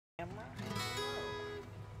Okay.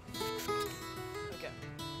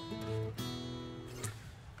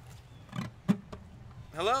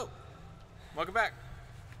 Hello. Welcome back.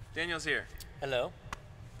 Daniel's here. Hello.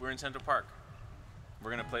 We're in Central Park.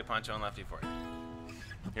 We're gonna play Pancho and Lefty for you.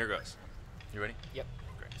 Here goes. You ready? Yep.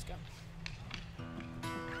 Great. Let's go.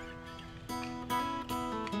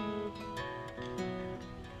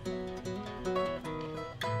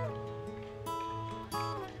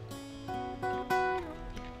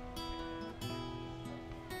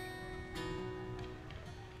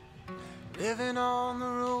 Living on the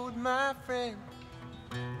road, my friend,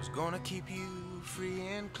 was gonna keep you free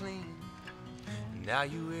and clean. And now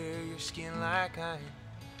you wear your skin like iron,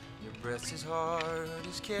 your breath's as hard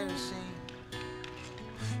as kerosene.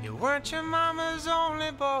 You weren't your mama's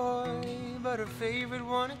only boy, but her favorite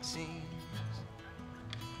one it seems.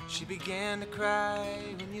 She began to cry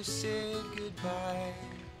when you said goodbye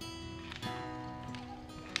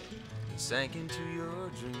and sank into your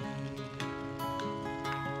dreams.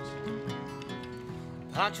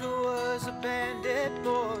 Pancho was a bandit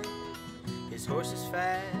boy, his horse as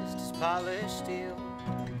fast as polished steel.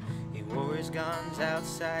 He wore his guns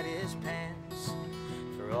outside his pants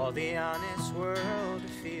for all the honest world to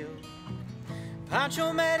feel.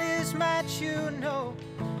 Pancho met his match, you know,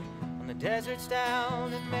 on the deserts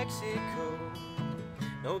down in Mexico.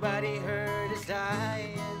 Nobody heard his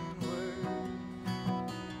dying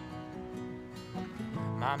word.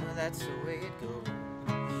 Mama, that's the way it goes.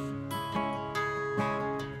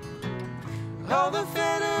 All the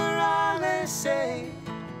federales say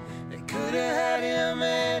they could have had him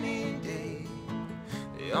any day.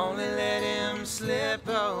 They only let him slip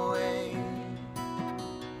away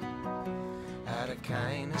out of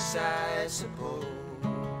kindness, I suppose.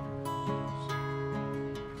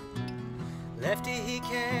 Lefty, he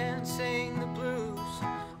can sing the blues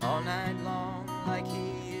all night long like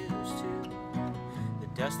he used to. The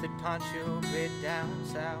dust that Pancho bit down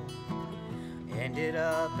south ended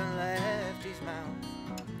up in Lefty's mouth.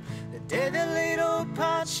 The day that laid old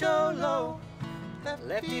Pancho low,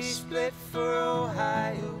 Lefty split for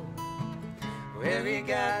Ohio, where he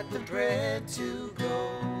got the bread to go.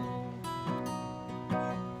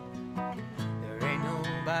 There ain't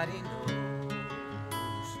nobody knows.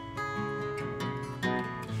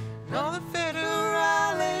 No, the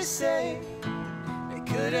federales say they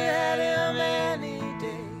could have had him any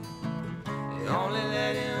day. They only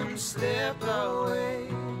let him slip away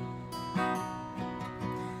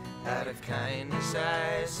out of kindness,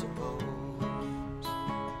 I suppose.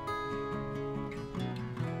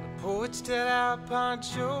 The poets tell how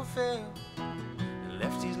Pancho fell, and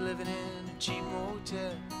Lefty's living in a cheap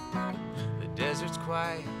motel. The desert's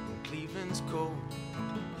quiet and Cleveland's cold,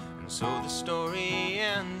 and so the story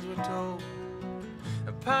ends, we're told.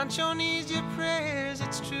 And Pancho needs your prayers,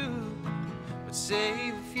 it's true, but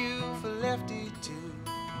save a few for Lefty too.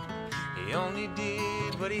 He only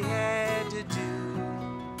did what he had to do,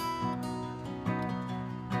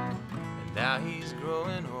 and now he's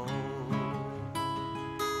growing old.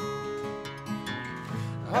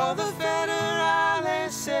 All the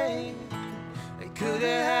federales say they could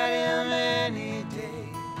have had him any day.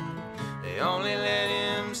 They only let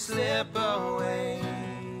him slip away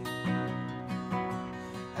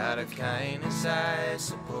out of kindness, I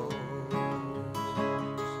suppose.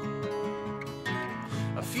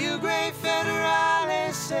 A few great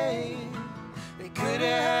federales say they could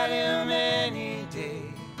have had him any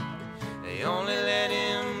day. They only let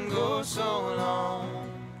him go so long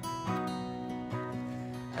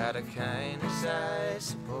out of kindness, I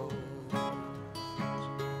suppose.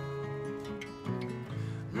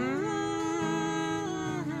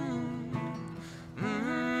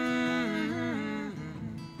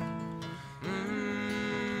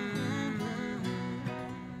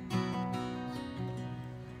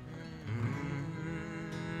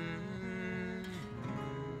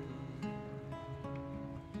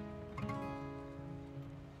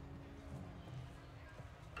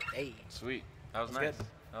 Hey. Sweet. That was That's nice. good.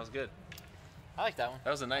 That was good. I like that one.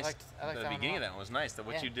 That was a nice. I liked the that one beginning a of lot. that one was nice.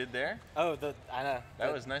 What Yeah. you did there. Oh, I know.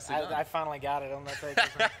 That was nicely done. I finally got it on that take.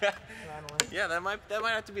 Finally. Yeah, that might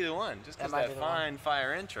have to be the one. Just because That might that be the one. fine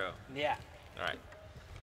fire intro. Yeah. All right.